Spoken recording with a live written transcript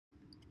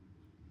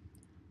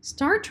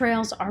Star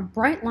trails are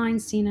bright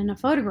lines seen in a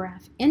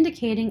photograph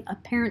indicating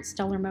apparent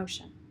stellar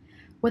motion,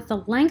 with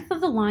the length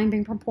of the line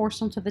being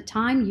proportional to the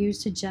time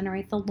used to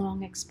generate the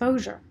long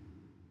exposure.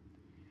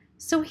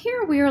 So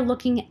here we are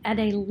looking at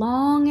a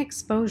long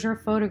exposure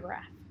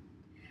photograph.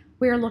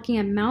 We are looking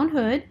at Mount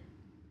Hood.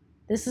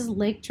 This is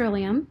Lake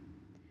Trillium.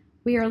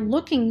 We are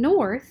looking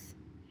north,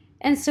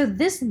 and so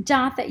this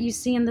dot that you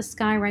see in the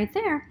sky right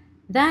there,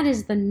 that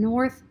is the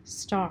North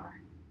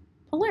Star,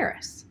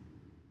 Polaris.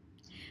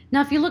 Now,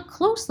 if you look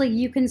closely,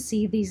 you can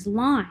see these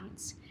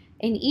lines,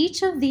 and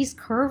each of these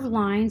curved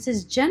lines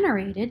is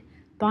generated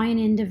by an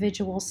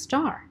individual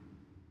star.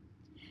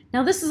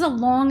 Now, this is a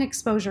long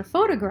exposure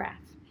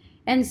photograph,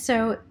 and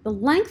so the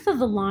length of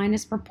the line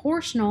is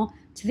proportional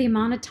to the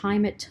amount of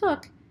time it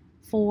took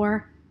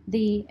for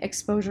the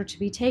exposure to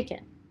be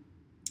taken.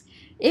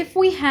 If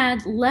we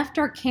had left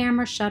our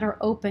camera shutter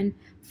open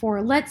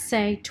for, let's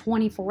say,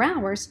 24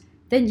 hours,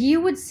 then you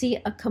would see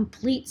a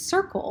complete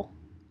circle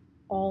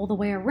all the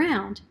way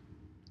around.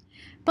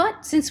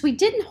 But since we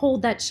didn't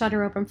hold that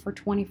shutter open for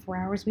 24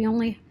 hours, we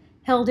only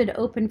held it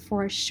open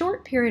for a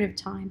short period of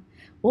time,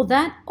 well,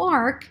 that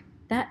arc,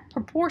 that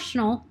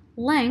proportional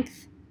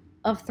length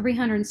of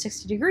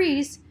 360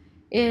 degrees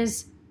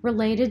is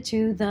related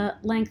to the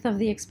length of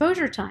the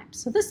exposure time.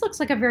 So this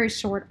looks like a very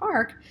short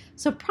arc,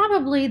 so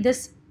probably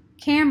this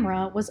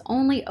camera was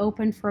only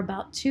open for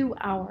about 2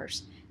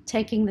 hours,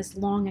 taking this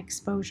long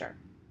exposure.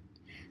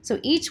 So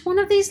each one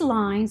of these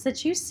lines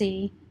that you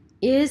see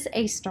is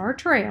a star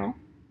trail.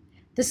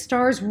 The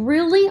stars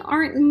really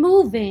aren't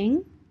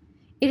moving.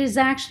 It is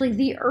actually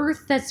the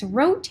Earth that's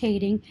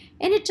rotating,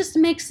 and it just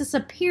makes this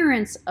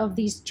appearance of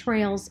these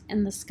trails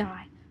in the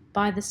sky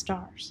by the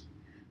stars.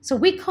 So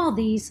we call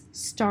these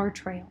star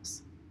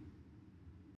trails.